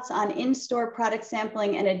your thoughts on in-store product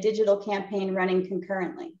sampling and a digital campaign running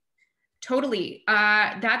concurrently? Totally.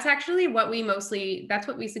 That's actually that's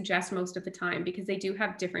what we suggest most of the time, because they do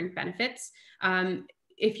have different benefits.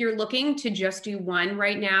 If you're looking to just do one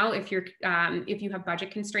right now, if you have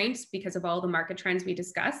budget constraints because of all the market trends we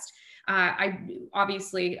discussed,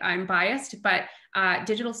 I'm biased, but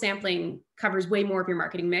digital sampling covers way more of your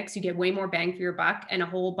marketing mix. You get way more bang for your buck and a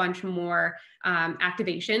whole bunch more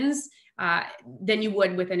activations than you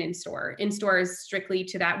would with an in-store. In-store is strictly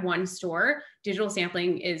to that one store. Digital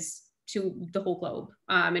sampling is to the whole globe.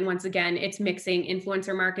 And once again, it's mixing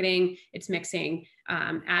influencer marketing, it's mixing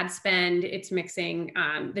ad spend, it's mixing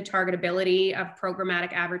the targetability of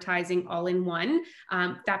programmatic advertising all in one.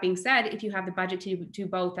 That being said, if you have the budget to do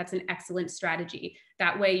both, that's an excellent strategy.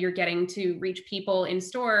 That way you're getting to reach people in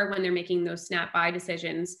store when they're making those snap buy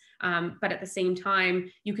decisions. But at the same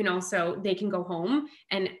time, they can go home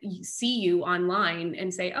and see you online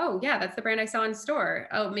and say, oh yeah, that's the brand I saw in store.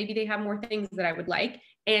 Oh, maybe they have more things that I would like.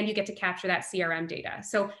 And you get to capture that CRM data.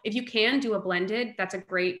 So if you can do a blended, that's a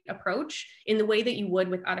great approach in the way that you would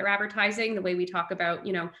with other advertising, the way we talk about,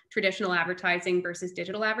 traditional advertising versus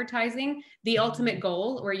digital advertising. The ultimate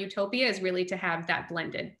goal or utopia is really to have that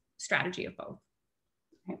blended strategy of both.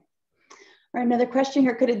 Okay. All right, another question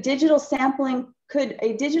here. Could a digital sampling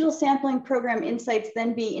program insights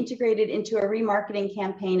then be integrated into a remarketing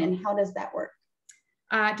campaign, and how does that work?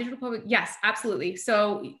 Yes, absolutely.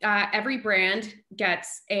 So every brand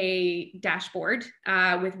gets a dashboard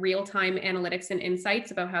with real-time analytics and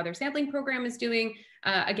insights about how their sampling program is doing.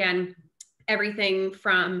 Again, everything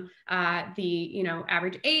from the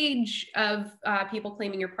average age of people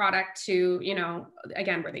claiming your product to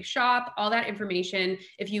again where they shop, all that information.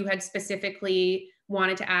 If you had specifically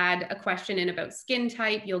wanted to add a question in about skin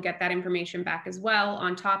type, you'll get that information back as well,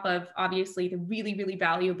 on top of obviously the really, really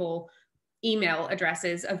valuable email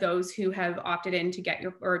addresses of those who have opted in to get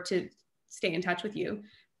your, or to stay in touch with you.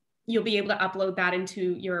 You'll be able to upload that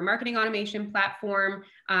into your marketing automation platform,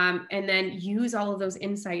 and then use all of those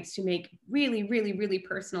insights to make really, really, really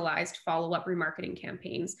personalized follow-up remarketing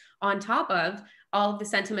campaigns, on top of all of the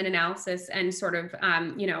sentiment analysis and sort of,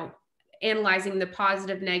 you know, analyzing the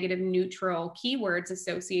positive, negative, neutral keywords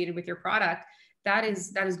associated with your product. That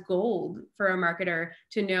is gold for a marketer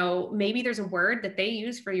to know. Maybe there's a word that they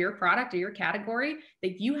use for your product or your category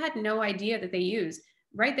that you had no idea that they used.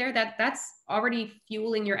 Right there, that's already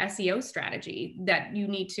fueling your SEO strategy, that you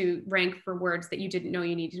need to rank for words that you didn't know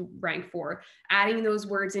you needed to rank for, adding those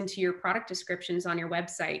words into your product descriptions on your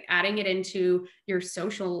website, adding it into your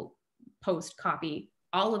social post copy.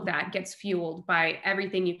 All of that gets fueled by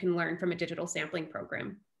everything you can learn from a digital sampling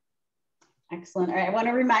program. Excellent. All right, I want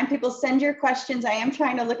to remind people, send your questions. I am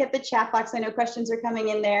trying to look at the chat box. I know questions are coming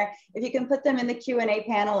in there. If you can put them in the Q&A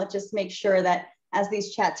panel, it just makes sure that as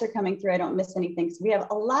these chats are coming through, I don't miss anything. So we have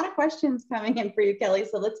a lot of questions coming in for you, Kelly.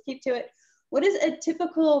 So let's keep to it. What is a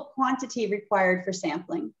typical quantity required for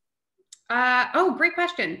sampling? Oh, great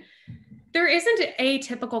question. There isn't a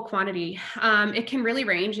typical quantity. It can really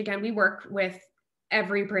range. Again, we work with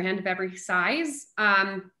every brand of every size.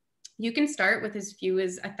 You can start with as few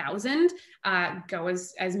as 1,000, go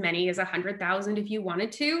as many as 100,000 if you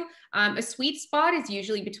wanted to. A sweet spot is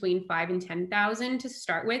usually between 5,000 and 10,000 to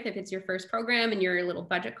start with if it's your first program and you're a little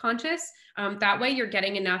budget conscious. That way you're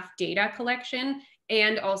getting enough data collection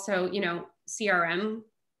and also, you know, CRM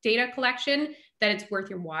data collection that it's worth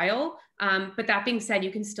your while. But that being said,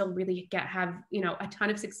 you can still really have, you know, a ton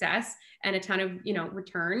of success and a ton of, you know,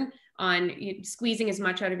 return on squeezing as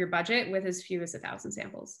much out of your budget with as few as 1,000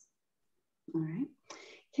 samples. All right.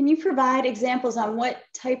 Can you provide examples on what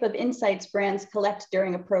type of insights brands collect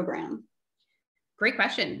during a program? Great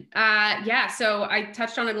question. Yeah, so I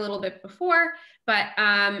touched on it a little bit before, but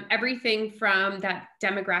everything from that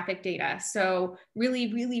demographic data. So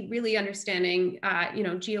really, really, really understanding, you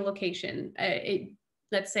know, geolocation.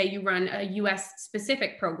 Let's say you run a US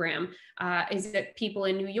specific program. Is it people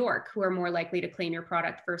in New York who are more likely to claim your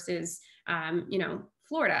product versus, you know,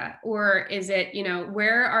 Florida? Or is it, you know,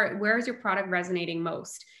 where is your product resonating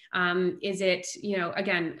most? Is it, you know,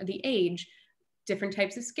 again, the age, different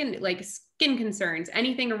types of skin, like skin concerns,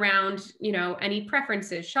 anything around, you know, any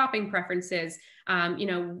preferences, shopping preferences. You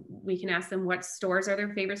know, we can ask them what stores are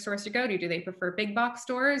their favorite stores to go to. Do they prefer big box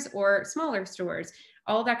stores or smaller stores?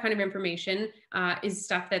 All that kind of information is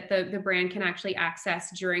stuff that the brand can actually access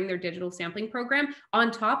during their digital sampling program,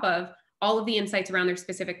 on top of all of the insights around their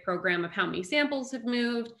specific program of how many samples have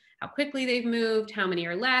moved, how quickly they've moved, how many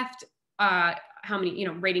are left, how many, you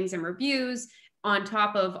know, ratings and reviews, on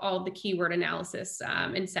top of all of the keyword analysis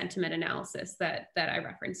and sentiment analysis that I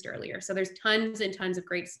referenced earlier. So there's tons and tons of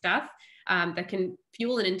great stuff that can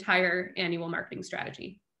fuel an entire annual marketing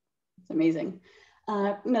strategy. It's amazing.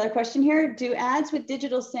 Another question here, do ads with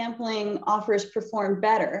digital sampling offers perform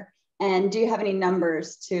better? And do you have any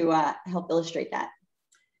numbers to help illustrate that?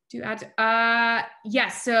 Do ads?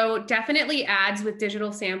 Yes, so definitely ads with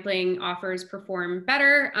digital sampling offers perform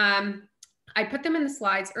better. I put them in the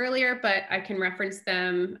slides earlier, but I can reference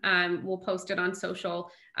them. We'll post it on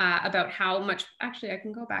social about how much, actually I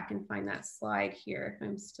can go back and find that slide here if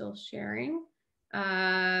I'm still sharing.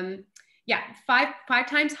 Yeah, five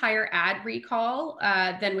times higher ad recall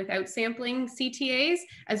than without sampling CTAs,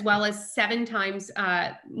 as well as 7 times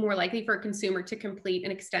more likely for a consumer to complete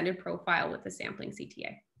an extended profile with the sampling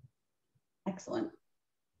CTA. Excellent.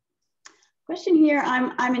 Question here,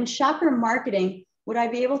 I'm in shopper marketing. Would I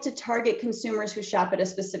be able to target consumers who shop at a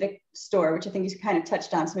specific store, which I think you kind of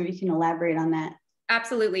touched on, so maybe you can elaborate on that.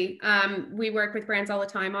 Absolutely. We work with brands all the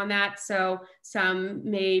time on that. So some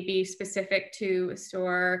may be specific to a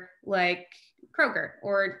store like Kroger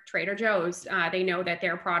or Trader Joe's. They know that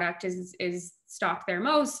their product is stocked there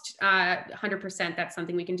most. 100%, that's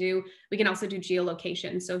something we can do. We can also do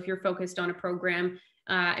geolocation. So if you're focused on a program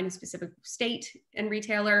in a specific state and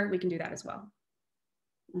retailer, we can do that as well.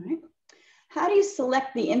 All right. How do you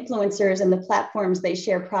select the influencers and the platforms they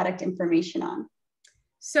share product information on?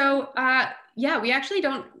 So yeah, we actually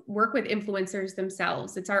don't work with influencers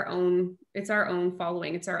themselves. It's our own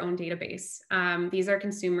following. It's our own database. These are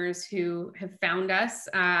consumers who have found us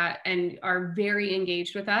and are very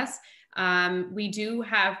engaged with us. We do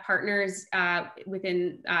have partners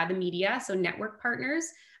within the media, so network partners,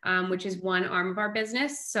 which is one arm of our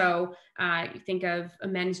business. So you think of a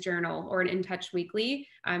Men's Journal or an In Touch Weekly.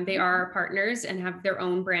 They are our partners and have their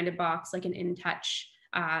own branded box, like an In Touch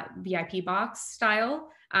VIP box style.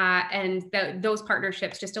 And those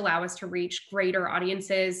partnerships just allow us to reach greater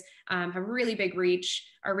audiences, have really big reach.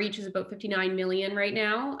 Our reach is about 59 million right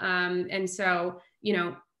now. And so, you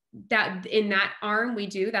know, that in that arm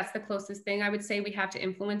that's the closest thing I would say we have to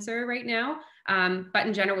influencer right now. But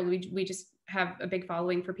in general, we just have a big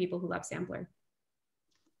following for people who love Sampler.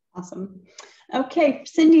 Awesome. Okay,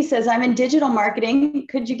 Cindy says, I'm in digital marketing.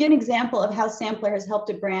 Could you give an example of how Sampler has helped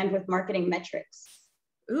a brand with marketing metrics?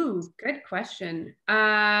 Ooh, good question.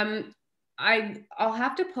 I'll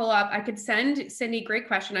have to pull up. I could send Cindy, great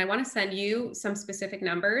question. I want to send you some specific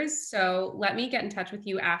numbers. So let me get in touch with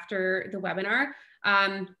you after the webinar.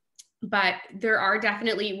 But there are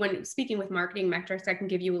definitely, when speaking with marketing metrics, I can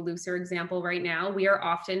give you a looser example right now. We are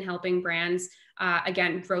often helping brands,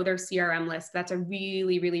 again, grow their CRM list. That's a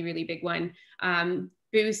really, really, really big one.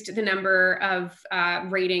 Boost the number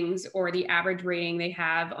of ratings or the average rating they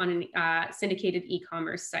have on syndicated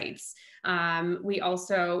e-commerce sites. We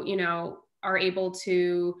also, you know, are able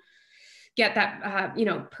to get that, you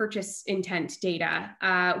know, purchase intent data.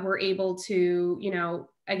 We're able to, you know,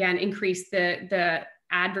 again, increase the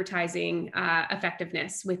advertising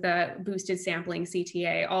effectiveness with a boosted sampling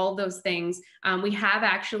CTA, all those things. We have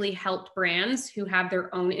actually helped brands who have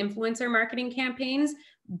their own influencer marketing campaigns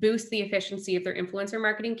boost the efficiency of their influencer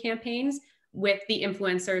marketing campaigns with the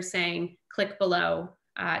influencer saying, click below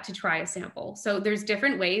to try a sample. So there's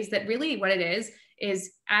different ways that really what it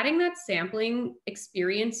is adding that sampling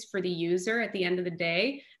experience for the user at the end of the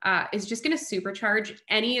day is just going to supercharge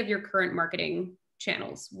any of your current marketing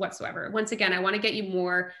channels whatsoever. Once again, I want to get you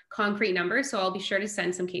more concrete numbers, so I'll be sure to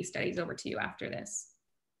send some case studies over to you after this.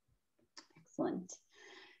 Excellent.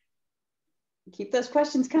 Keep those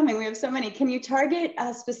questions coming. We have so many. Can you target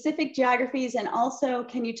specific geographies, and also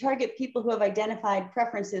can you target people who have identified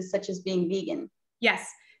preferences such as being vegan? Yes,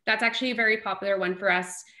 that's actually a very popular one for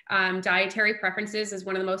us. Dietary preferences is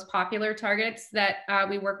one of the most popular targets that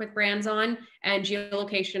we work with brands on, and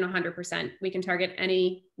geolocation 100%. We can target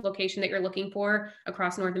any location that you're looking for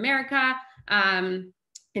across North America. And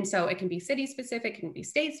so it can be city specific, it can be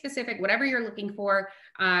state specific, whatever you're looking for.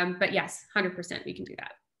 But yes, 100% we can do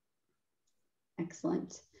that.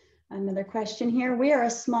 Excellent. Another question here. We are a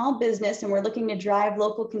small business and we're looking to drive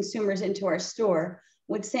local consumers into our store.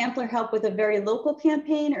 Would Sampler help with a very local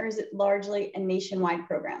campaign, or is it largely a nationwide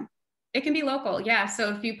program? It can be local, yeah.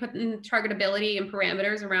 So if you put in targetability and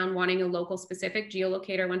parameters around wanting a local specific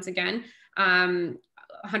geolocator, once again,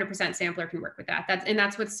 100% Sampler can work with that.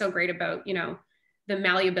 That's what's so great about, you know, the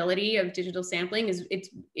malleability of digital sampling is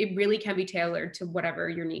it really can be tailored to whatever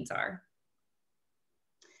your needs are.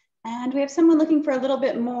 And we have someone looking for a little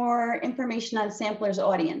bit more information on Sampler's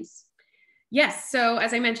audience. Yes, so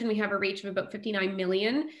as I mentioned, we have a reach of about 59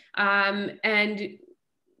 million, and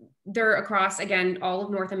they're across, again, all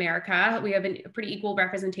of North America. We have a pretty equal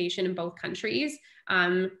representation in both countries.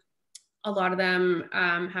 A lot of them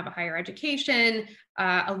have a higher education.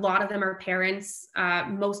 A lot of them are parents.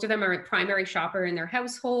 Most of them are a primary shopper in their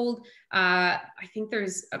household. I think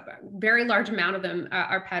there's a very large amount of them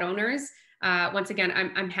are pet owners. Once again,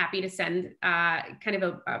 I'm happy to send kind of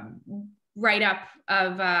a write-up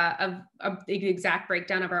of the exact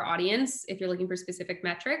breakdown of our audience if you're looking for specific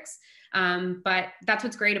metrics. But that's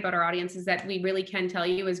what's great about our audience, is that we really can tell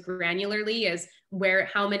you as granularly as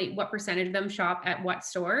what percentage of them shop at what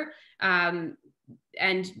store, and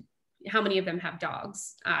how many of them have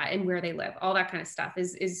dogs, and where they live. All that kind of stuff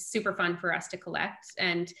is super fun for us to collect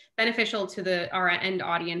and beneficial to our end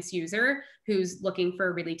audience user who's looking for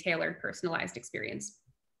a really tailored, personalized experience.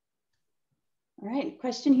 All right,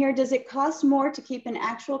 question here. Does it cost more to keep an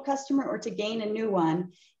actual customer or to gain a new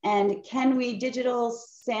one? And can we digitally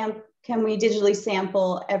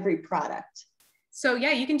sample every product? So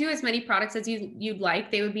yeah, you can do as many products as you'd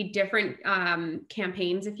like. They would be different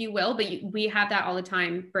campaigns, if you will, but we have that all the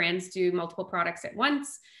time. Brands do multiple products at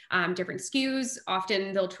once, different SKUs.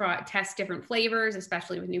 Often they'll test different flavors,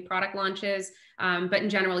 especially with new product launches. But in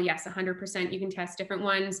general, yes, 100% you can test different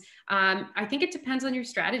ones. I think it depends on your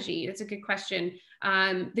strategy. It's a good question.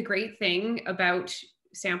 The great thing about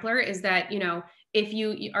Sampler is that, you know, if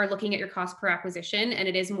you are looking at your cost per acquisition and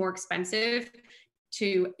it is more expensive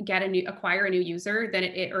to acquire a new user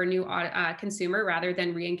or a new consumer rather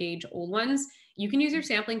than re-engage old ones, you can use your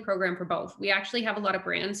sampling program for both. We actually have a lot of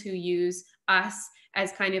brands who use us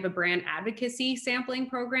as kind of a brand advocacy sampling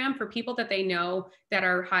program for people that they know that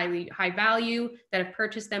are high value, that have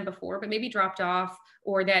purchased them before, but maybe dropped off,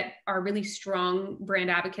 or that are really strong brand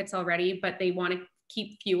advocates already, but they want to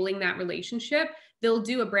keep fueling that relationship. They'll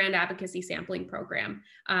do a brand advocacy sampling program.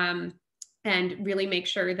 and really make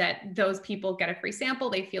sure that those people get a free sample,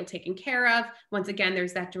 they feel taken care of. Once again,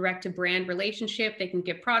 there's that direct to brand relationship. They can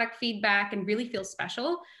give product feedback and really feel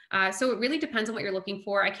special. So it really depends on what you're looking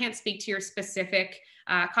for. I can't speak to your specific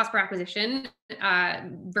cost per acquisition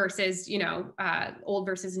versus, old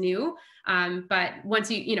versus new. But once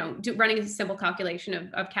running a simple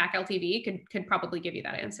calculation of CAC LTV could probably give you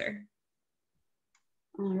that answer.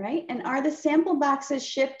 All right. And are the sample boxes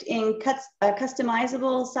shipped in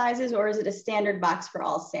customizable sizes, or is it a standard box for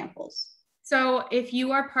all samples? So if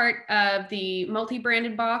you are part of the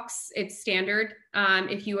multi-branded box, it's standard.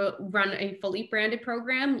 If you run a fully branded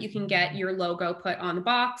program, you can get your logo put on the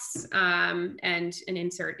box and an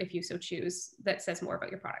insert, if you so choose, that says more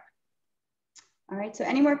about your product. All right, so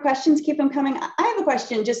any more questions, keep them coming. I have a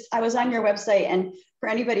question, I was on your website, and for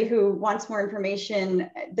anybody who wants more information,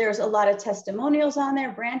 there's a lot of testimonials on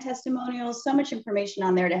there, brand testimonials, so much information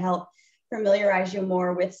on there to help familiarize you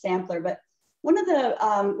more with Sampler. But one of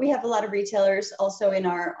the, we have a lot of retailers also in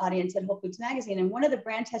our audience at Whole Foods Magazine, and one of the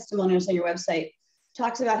brand testimonials on your website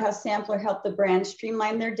talks about how Sampler helped the brand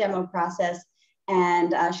streamline their demo process.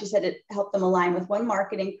 And she said it helped them align with one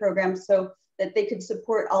marketing program so that they could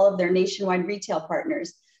support all of their nationwide retail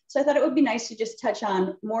partners. So I thought it would be nice to just touch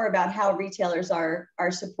on more about how retailers are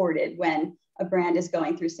supported when a brand is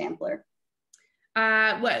going through Sampler.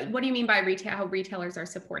 What do you mean by how retailers are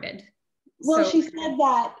supported? Well, she said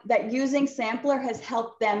that using Sampler has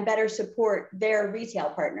helped them better support their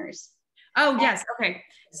retail partners. Oh, yes. Okay.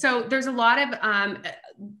 So there's a lot of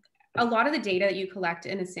the data that you collect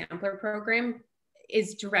in a Sampler program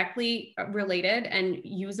is directly related and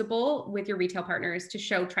usable with your retail partners to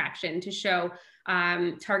show traction, to show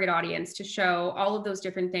target audience, to show all of those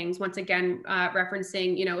different things. Once again,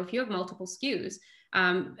 referencing, if you have multiple SKUs,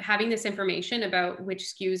 having this information about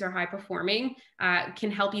which SKUs are high performing can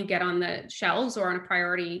help you get on the shelves or on a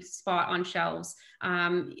priority spot on shelves.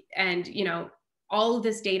 And all of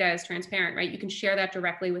this data is transparent, right? You can share that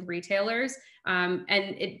directly with retailers, and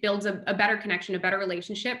it builds a better connection, a better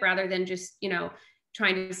relationship, rather than just,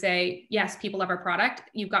 trying to say, yes, people love our product.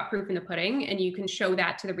 You've got proof in the pudding, and you can show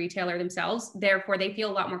that to the retailer themselves. Therefore, they feel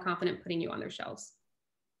a lot more confident putting you on their shelves.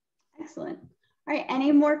 Excellent. All right,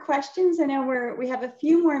 any more questions? I know we have a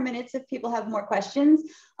few more minutes if people have more questions,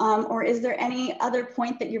 or is there any other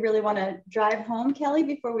point that you really want to drive home, Kelly,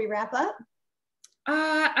 before we wrap up?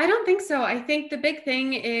 I don't think so. I think the big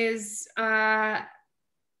thing is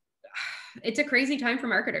it's a crazy time for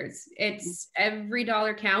marketers. It's every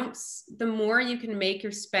dollar counts. The more you can make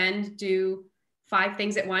your spend do 5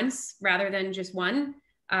 things at once rather than just one,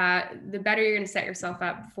 the better you're going to set yourself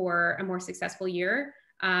up for a more successful year.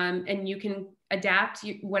 And you can adapt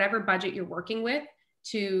whatever budget you're working with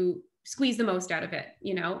to squeeze the most out of it,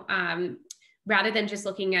 rather than just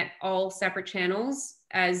looking at all separate channels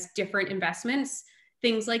as different investments.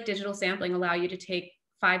 Things like digital sampling allow you to take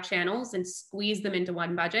 5 channels and squeeze them into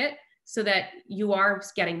one budget, so that you are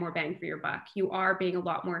getting more bang for your buck. You are being a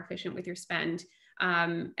lot more efficient with your spend.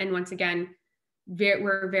 And once again,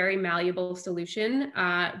 we're a very malleable solution.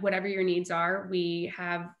 Whatever your needs are, we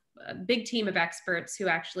have a big team of experts who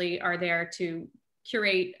actually are there to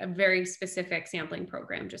curate a very specific sampling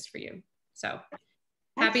program just for you. So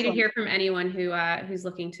happy to hear from anyone who's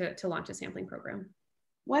looking to launch a sampling program.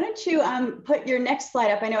 Why don't you put your next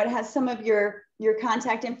slide up? I know it has some of your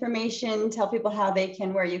contact information, tell people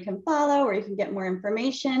where you can follow, or you can get more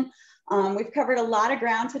information. We've covered a lot of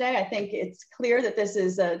ground today. I think it's clear that this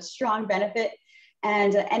is a strong benefit.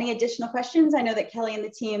 And any additional questions, I know that Kelly and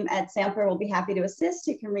the team at Sampler will be happy to assist.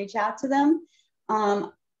 You can reach out to them.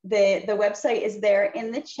 The website is there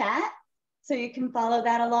in the chat, so you can follow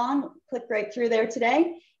that along. Click right through there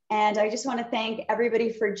today. And I just want to thank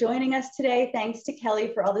everybody for joining us today. Thanks to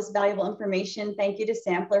Kelly for all this valuable information. Thank you to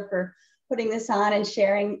Sampler for putting this on and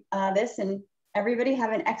sharing this. And everybody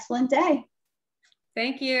have an excellent day.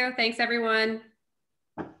 Thank you. Thanks, everyone.